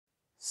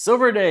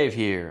Silver Dave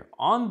here.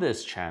 On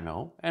this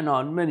channel and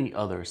on many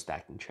other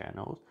stacking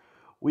channels,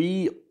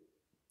 we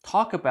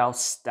talk about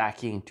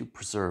stacking to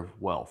preserve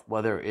wealth,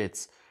 whether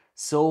it's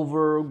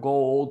silver,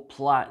 gold,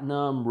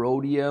 platinum,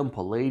 rhodium,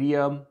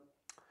 palladium.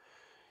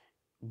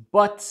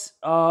 But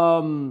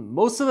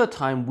most of the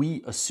time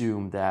we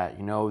assume that,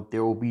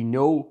 there will be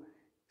no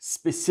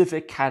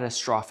specific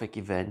catastrophic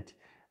event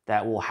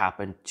that will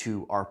happen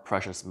to our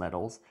precious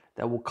metals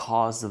that will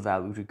cause the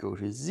value to go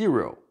to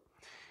zero.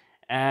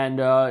 And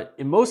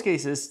in most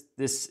cases,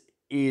 this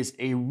is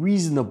a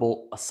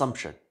reasonable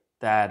assumption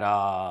that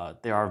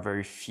there are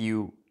very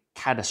few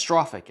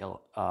catastrophic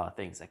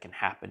things that can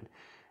happen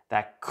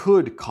that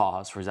could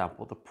cause, for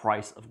example, the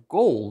price of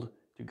gold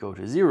to go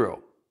to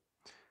zero.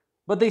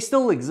 But they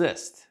still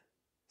exist.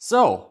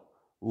 So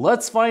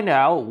let's find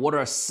out what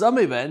are some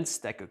events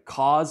that could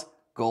cause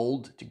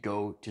gold to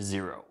go to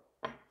zero.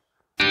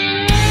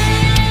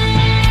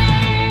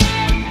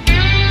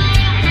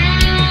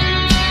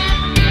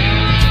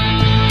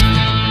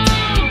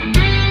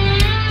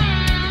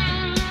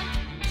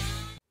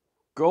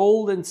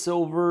 Gold and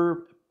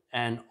silver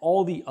and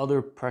all the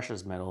other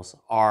precious metals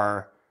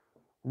are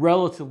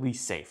relatively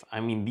safe.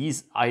 I mean,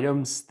 these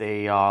items,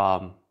 they're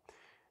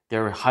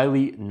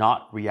highly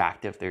not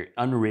reactive. They're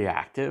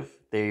unreactive.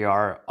 They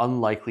are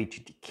unlikely to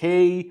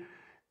decay.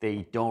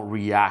 They don't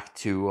react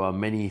to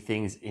many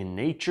things in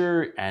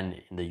nature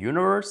and in the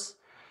universe.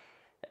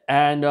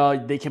 And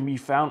they can be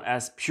found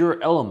as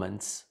pure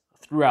elements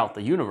throughout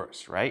the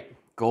universe, right?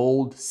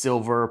 Gold,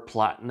 silver,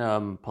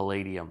 platinum,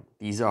 palladium.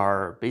 These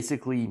are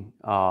basically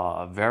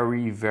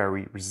very,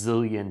 very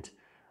resilient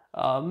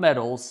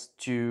metals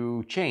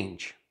to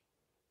change.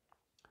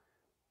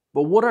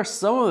 But what are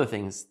some of the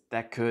things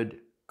that could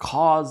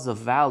cause the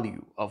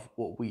value of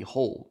what we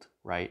hold,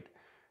 right,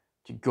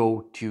 to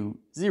go to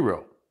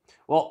zero?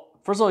 Well,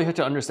 first of all, you have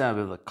to understand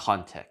a bit of the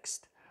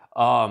context.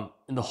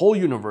 In the whole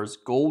universe,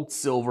 gold,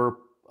 silver,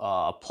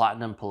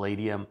 platinum,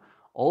 palladium,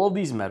 all of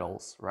these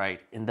metals,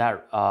 right, in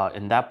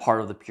that part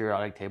of the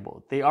periodic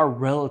table, they are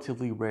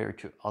relatively rare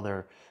to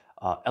other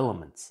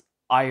elements.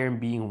 Iron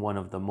being one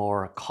of the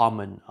more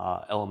common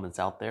elements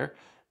out there.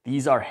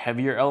 These are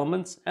heavier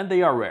elements and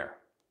they are rare,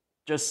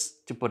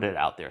 just to put it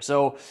out there.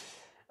 So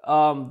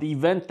the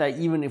event that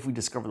even if we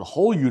discover the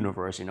whole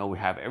universe, we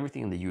have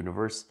everything in the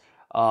universe,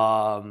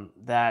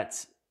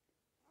 that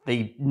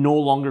they no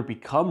longer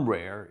become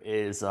rare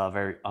is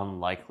very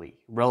unlikely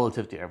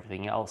relative to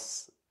everything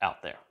else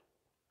out there.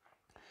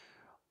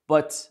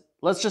 But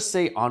let's just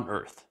say on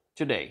Earth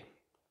today,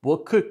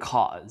 what could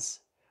cause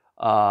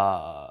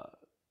gold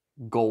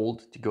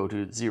to go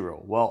to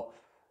zero? Well,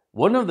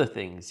 one of the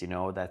things,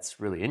 that's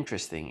really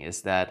interesting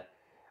is that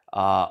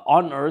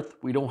on Earth,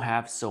 we don't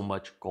have so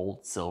much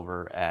gold,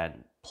 silver,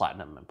 and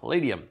platinum and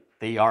palladium.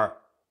 They are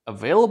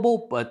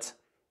available, but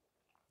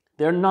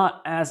they're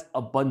not as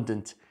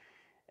abundant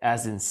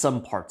as in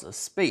some parts of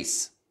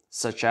space,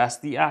 such as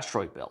the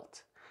asteroid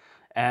belt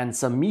and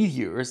some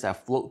meteors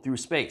that float through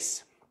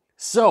space.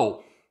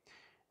 So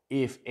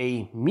if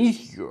a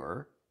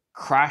meteor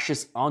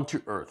crashes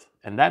onto Earth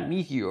and that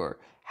meteor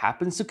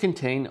happens to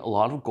contain a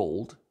lot of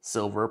gold,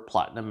 silver,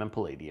 platinum, and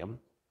palladium,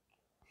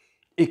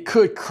 it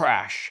could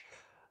crash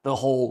the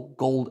whole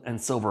gold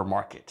and silver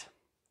market,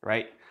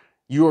 right?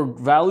 Your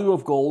value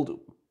of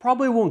gold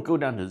probably won't go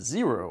down to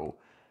zero,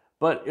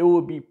 but it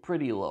would be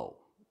pretty low.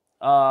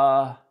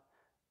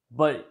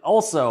 But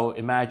also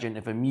imagine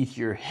if a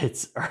meteor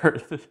hits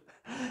Earth.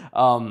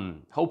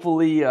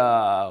 Hopefully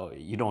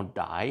you don't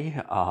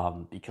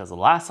die, because the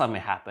last time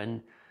it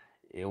happened,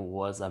 it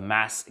was a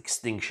mass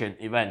extinction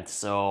event.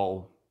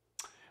 So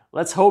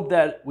let's hope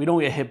that we don't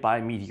get hit by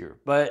a meteor.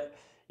 But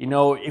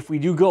if we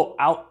do go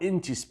out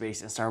into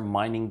space and start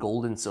mining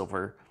gold and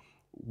silver,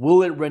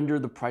 will it render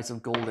the price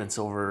of gold and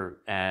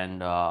silver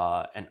and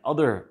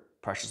other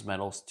precious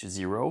metals to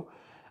zero?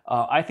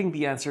 I think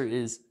the answer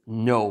is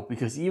no,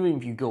 because even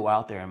if you go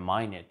out there and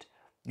mine it,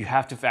 you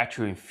have to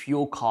factor in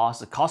fuel costs,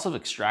 the cost of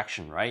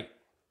extraction, right?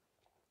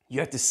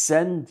 You have to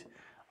send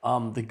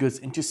the goods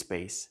into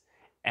space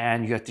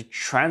and you have to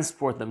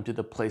transport them to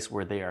the place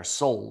where they are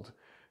sold.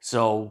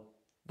 So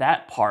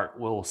that part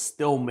will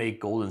still make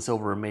gold and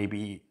silver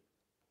maybe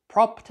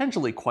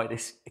potentially quite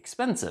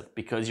expensive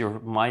because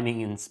you're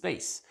mining in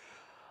space.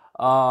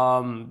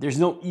 There's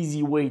no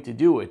easy way to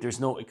do it. There's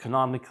no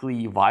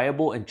economically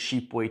viable and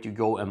cheap way to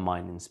go and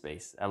mine in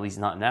space, at least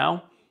not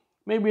now.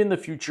 Maybe in the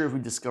future if we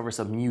discover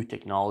some new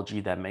technology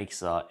that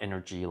makes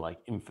energy like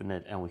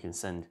infinite and we can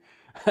send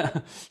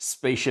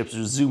spaceships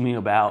zooming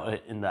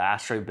about in the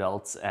asteroid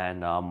belts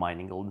and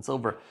mining gold and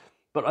silver.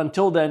 But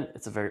until then,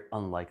 it's a very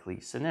unlikely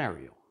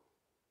scenario.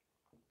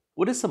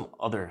 What are some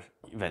other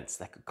events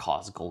that could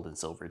cause gold and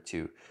silver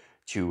to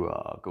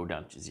go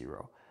down to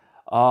zero?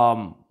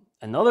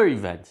 Another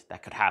event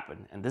that could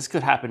happen, and this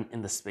could happen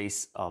in the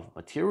space of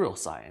material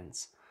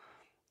science,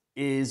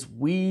 is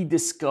we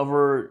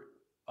discover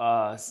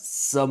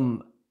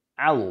some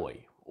alloy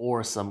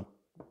or some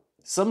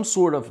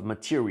sort of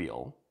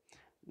material,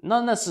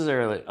 not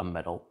necessarily a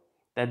metal,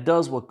 that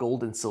does what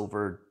gold and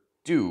silver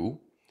do,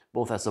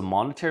 both as a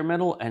monetary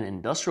metal and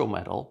industrial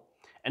metal,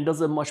 and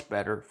does it much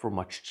better for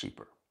much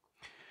cheaper,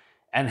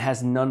 and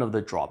has none of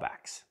the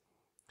drawbacks.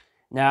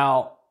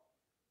 Now,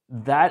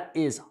 that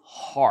is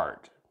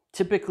hard.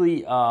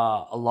 Typically,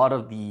 a lot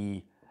of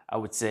the, I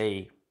would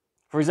say,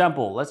 for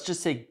example, let's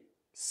just say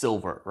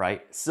silver,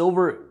 right?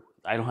 Silver,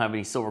 I don't have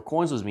any silver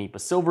coins with me,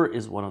 but silver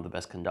is one of the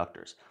best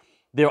conductors.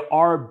 There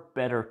are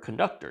better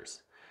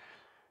conductors,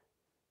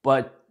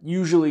 but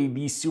usually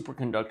these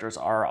superconductors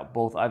are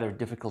both either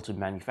difficult to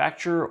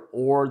manufacture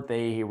or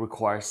they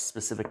require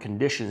specific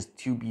conditions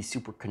to be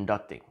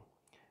superconducting.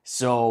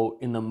 So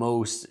in the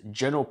most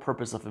general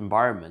purpose of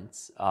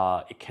environments,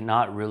 it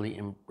cannot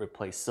really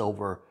replace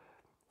silver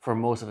for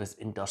most of its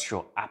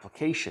industrial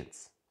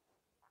applications,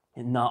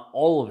 and not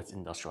all of its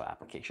industrial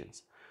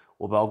applications.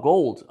 What about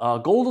gold?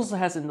 Gold also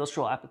has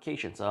industrial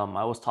applications.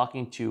 I was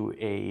talking to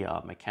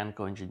a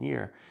mechanical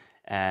engineer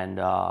and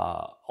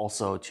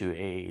also to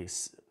a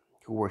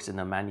who works in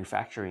the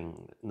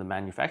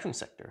manufacturing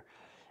sector,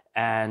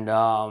 and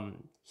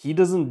he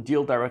doesn't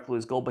deal directly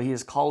with gold, but he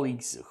has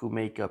colleagues who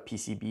make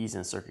PCBs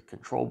and circuit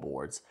control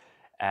boards,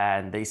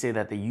 and they say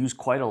that they use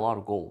quite a lot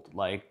of gold,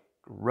 like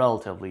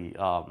relatively,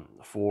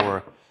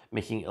 for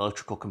making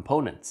electrical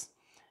components,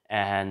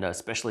 and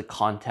especially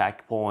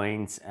contact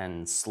points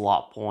and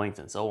slot points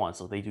and so on.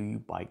 So they do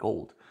buy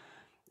gold.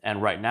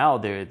 And right now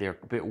they're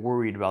a bit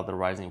worried about the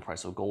rising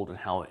price of gold and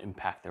how it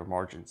impact their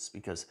margins,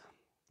 because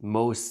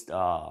most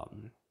I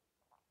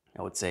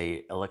would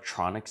say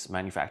electronics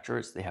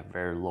manufacturers, they have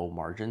very low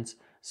margins.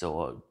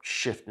 So a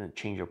shift in the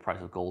change of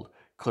price of gold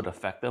could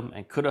affect them,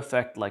 and could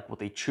affect like what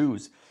they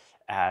choose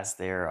as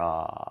their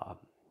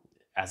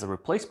as a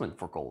replacement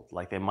for gold.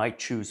 Like they might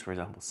choose, for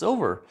example,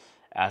 silver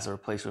as a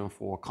replacement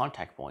for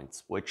contact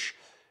points, which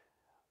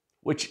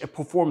it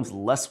performs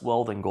less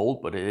well than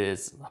gold, but it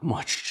is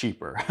much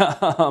cheaper.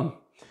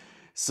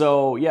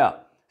 So yeah,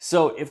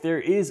 so if there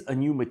is a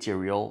new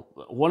material,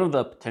 one of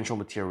the potential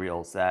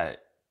materials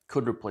that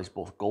could replace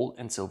both gold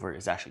and silver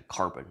is actually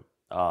carbon.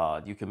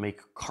 You can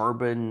make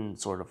carbon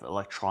sort of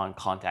electron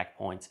contact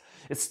points.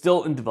 It's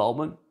still in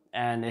development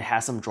and it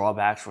has some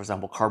drawbacks. For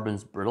example,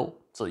 carbon's brittle,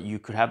 so you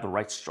could have the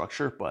right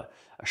structure, but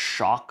a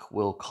shock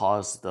will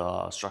cause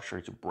the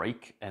structure to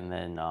break, and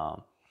then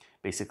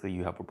basically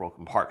you have a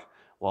broken part.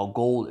 While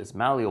gold is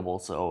malleable,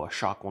 so a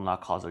shock will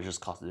not cause it,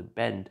 just cause it to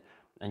bend,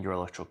 and your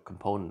electrical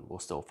component will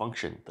still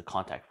function. The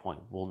contact point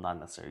will not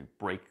necessarily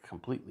break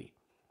completely.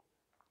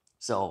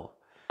 So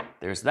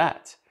there's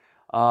that.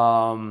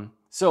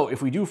 So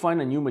if we do find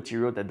a new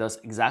material that does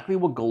exactly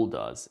what gold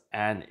does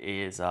and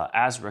is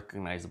as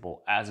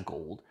recognizable as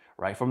gold,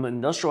 right, from the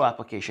industrial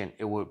application,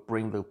 it would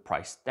bring the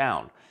price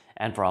down.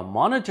 And from a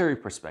monetary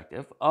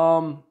perspective,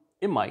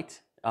 it might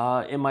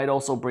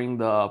also bring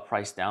the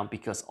price down,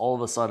 because all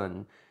of a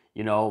sudden,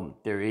 you know,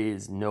 there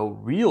is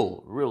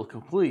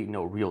completely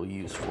no real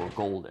use for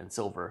gold and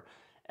silver,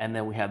 and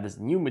then we have this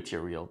new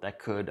material that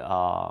could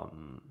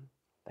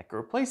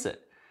replace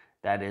it,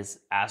 that is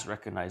as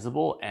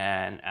recognizable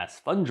and as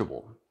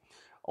fungible.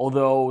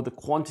 Although the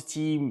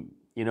quantity,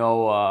 you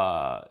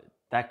know,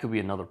 that could be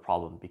another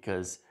problem,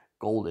 because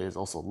gold is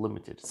also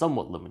limited,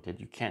 somewhat limited.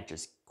 You can't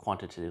just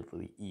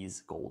quantitatively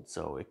ease gold,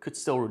 so it could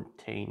still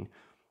retain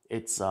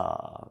its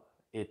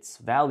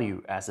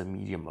value as a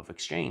medium of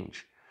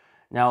exchange.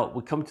 Now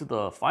we come to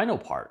the final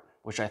part,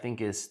 which I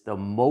think is the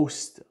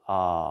most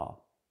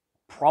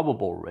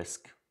probable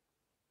risk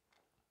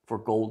for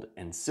gold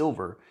and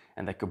silver,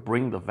 and that could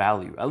bring the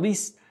value, at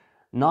least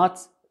not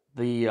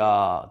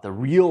the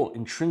real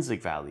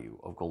intrinsic value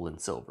of gold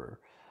and silver,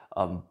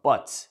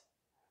 but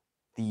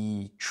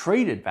the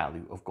traded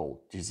value of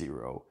gold to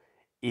zero,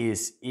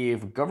 is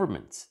if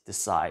governments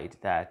decide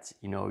that,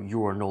 you know,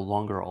 you are no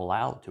longer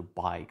allowed to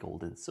buy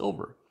gold and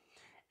silver,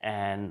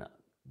 and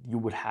you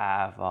would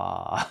have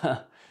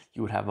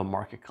you would have a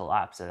market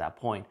collapse at that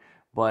point.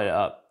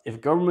 But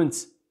if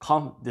governments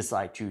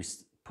decide to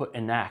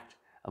enact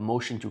a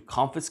motion to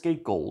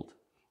confiscate gold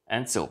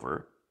and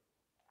silver,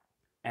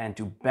 and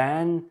to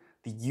ban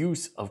the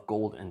use of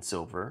gold and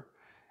silver,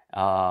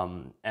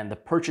 and the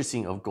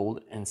purchasing of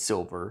gold and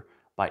silver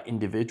by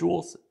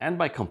individuals and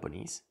by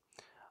companies,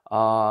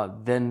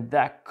 then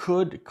that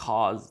could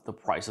cause the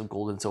price of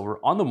gold and silver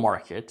on the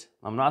market.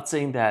 I'm not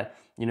saying that,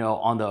 you know,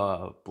 on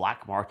the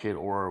black market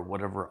or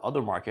whatever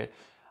other market,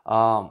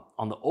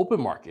 on the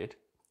open market,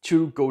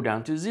 to go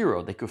down to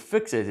zero. They could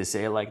fix it to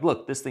say, like,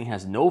 look, this thing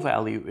has no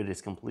value, it is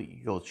completely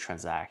illegal to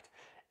transact,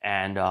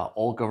 and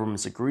all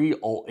governments agree,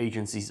 all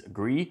agencies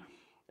agree,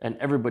 and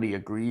everybody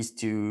agrees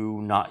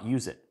to not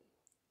use it.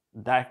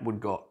 That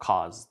would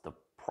cause the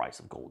price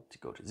of gold to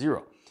go to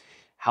zero.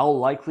 How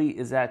likely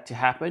is that to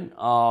happen?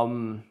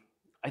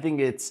 I think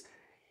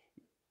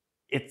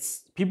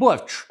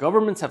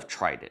governments have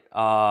tried it.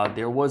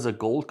 There was a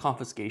gold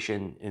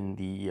confiscation in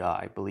the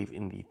I believe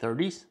in the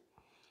 30s,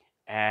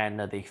 and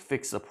they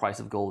fixed the price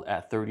of gold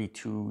at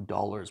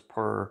 $32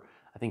 per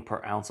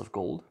ounce of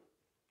gold.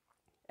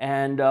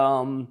 And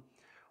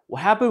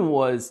what happened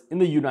was, in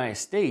the United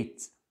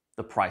States,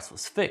 the price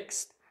was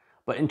fixed,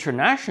 but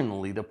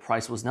internationally the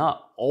price was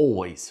not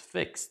always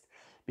fixed,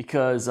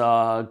 because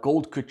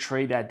gold could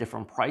trade at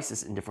different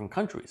prices in different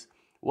countries.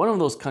 One of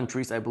those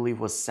countries, I believe,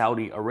 was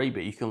Saudi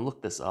Arabia. You can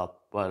look this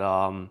up, but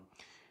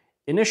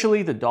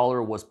initially the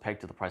dollar was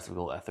pegged to the price of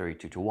gold at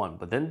 32 to 1,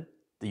 but then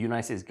the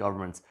United States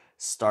government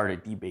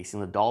started debasing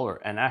the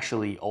dollar, and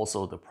actually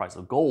also the price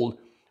of gold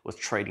was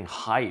trading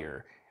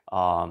higher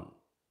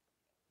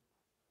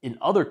in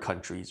other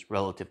countries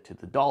relative to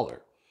the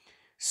dollar.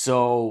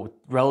 So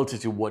relative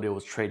to what it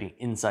was trading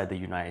inside the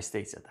United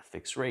States at the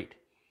fixed rate.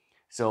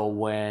 So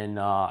when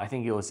I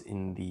think it was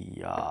in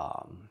the,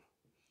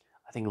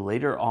 I think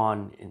later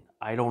on,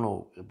 I don't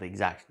know the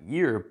exact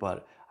year,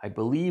 but I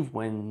believe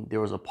when there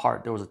was a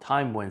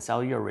time when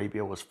Saudi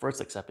Arabia was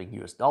first accepting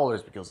US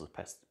dollars because it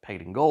was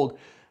pegged in gold.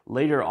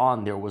 Later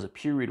on, there was a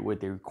period where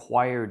they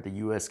required the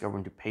US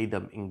government to pay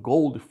them in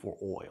gold for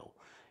oil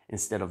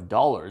instead of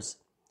dollars,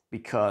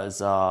 because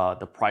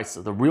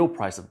the real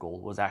price of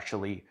gold was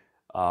actually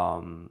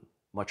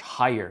much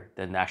higher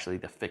than actually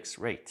the fixed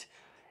rate.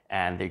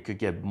 And they could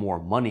get more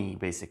money,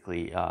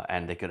 basically,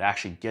 and they could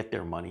actually get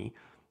their money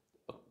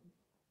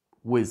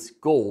with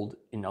gold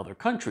in other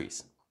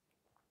countries.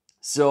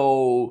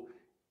 So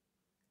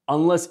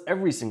unless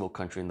every single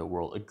country in the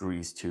world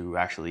agrees to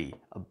actually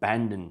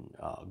abandon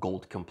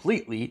gold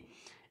completely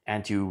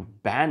and to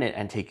ban it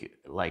and take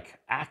like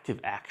active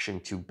action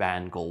to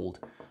ban gold,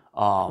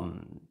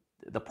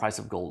 the price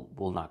of gold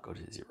will not go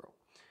to zero.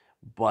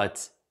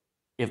 But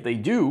if they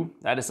do,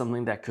 that is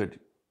something that could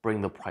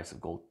bring the price of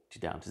gold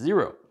down to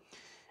zero.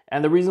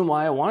 And the reason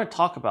why I want to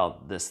talk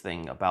about this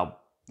thing,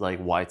 about like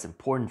why it's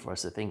important for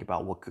us to think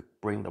about what could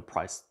bring the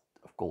price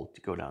of gold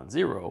to go down to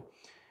zero,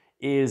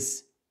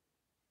 is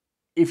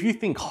if you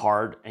think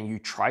hard and you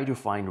try to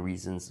find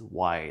reasons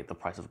why the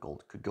price of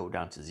gold could go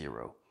down to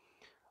zero,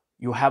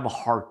 you have a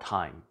hard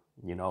time,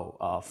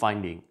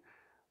 finding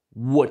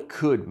what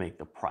could make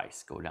the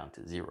price go down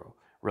to zero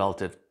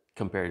relative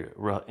compared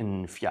to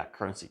in fiat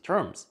currency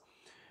terms.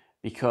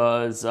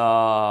 Because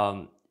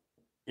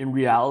in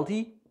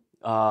reality,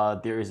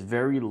 there's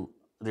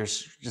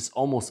just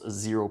almost a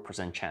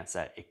 0% chance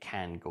that it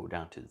can go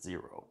down to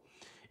zero.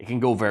 It can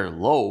go very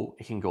low.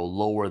 It can go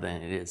lower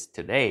than it is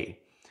today.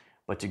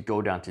 But to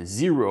go down to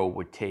zero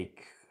would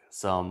take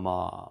some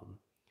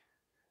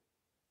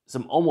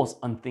almost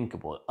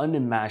unthinkable,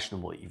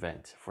 unimaginable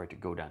event for it to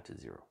go down to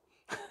zero.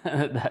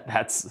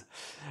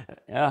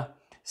 Yeah.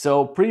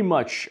 So pretty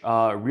much,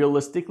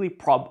 realistically,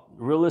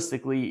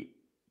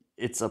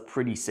 it's a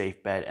pretty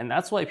safe bet, and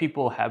that's why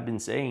people have the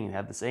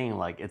saying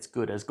like it's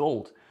good as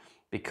gold,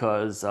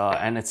 because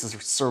and it's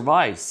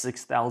survived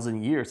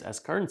 6,000 years as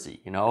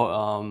currency,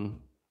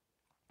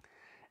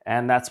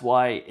 and that's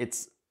why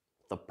it's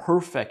the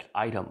perfect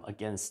item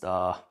against.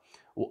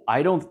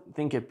 I don't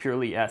think it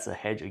purely as a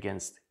hedge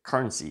against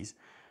currencies,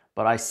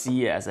 but I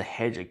see it as a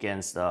hedge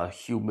against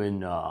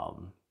human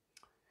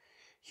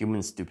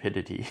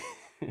stupidity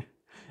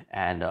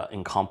and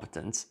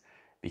incompetence.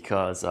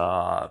 Because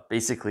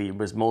basically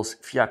with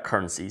most fiat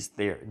currencies,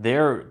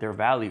 their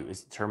value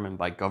is determined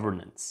by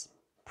governance,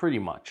 pretty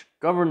much.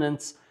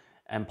 Governance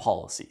and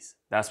policies.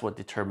 That's what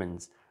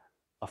determines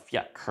a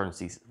fiat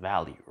currency's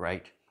value,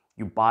 right?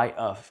 You buy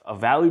a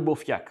valuable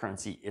fiat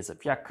currency is a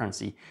fiat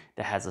currency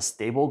that has a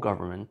stable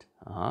government,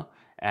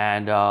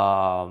 and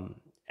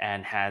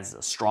has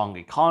a strong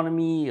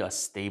economy, a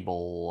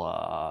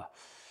stable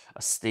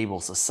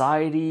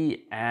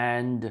society,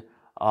 and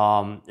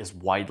is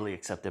widely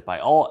accepted by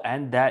all,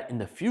 and that in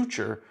the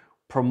future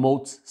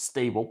promotes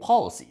stable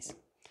policies.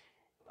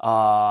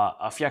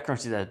 A fiat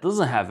currency that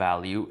doesn't have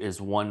value is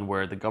one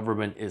where the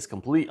government is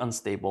completely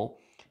unstable,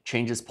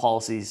 changes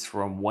policies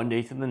from one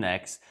day to the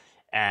next,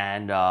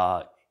 and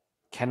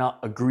cannot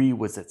agree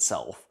with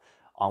itself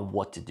on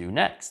what to do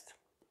next.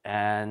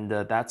 And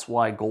that's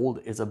why gold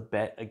is a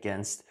bet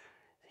against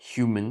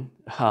human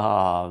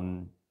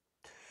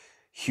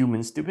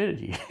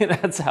stupidity.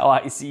 That's how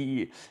I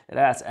see it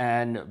as.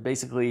 And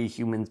basically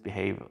humans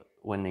behave,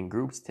 when in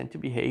groups, tend to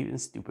behave in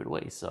stupid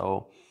ways.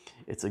 So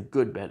it's a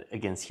good bet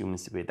against human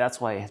stupidity.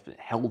 That's why it has been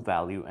held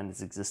value and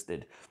has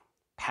existed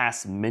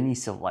past many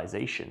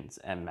civilizations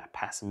and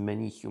past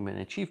many human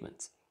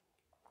achievements.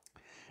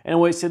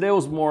 Anyway, so today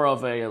was more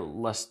of a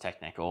less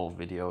technical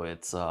video.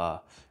 It's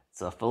a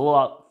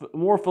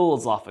more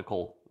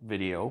philosophical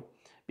video,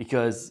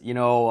 because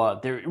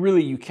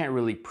you can't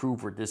really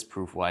prove or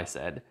disprove what I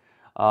said.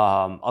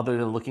 Other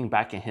than looking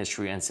back in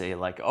history and say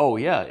like, oh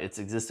yeah, it's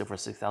existed for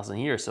 6,000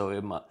 years,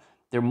 so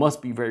there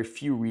must be very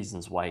few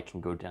reasons why it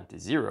can go down to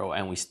zero,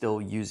 and we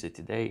still use it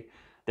today.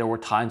 There were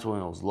times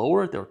when it was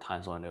lower, there were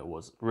times when it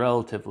was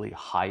relatively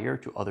higher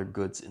to other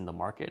goods in the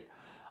market,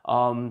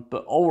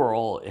 but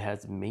overall it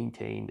has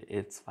maintained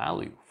its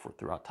value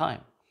throughout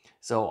time.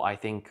 So I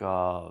think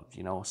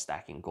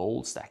stacking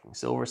gold, stacking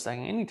silver,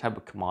 stacking any type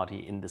of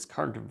commodity in this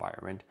current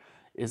environment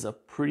is a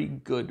pretty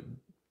good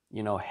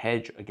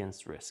hedge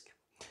against risk.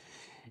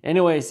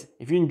 Anyways,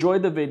 if you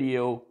enjoyed the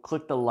video,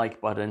 click the like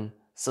button,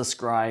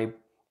 subscribe.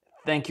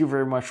 Thank you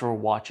very much for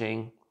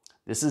watching.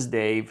 This is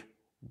Dave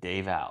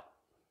out.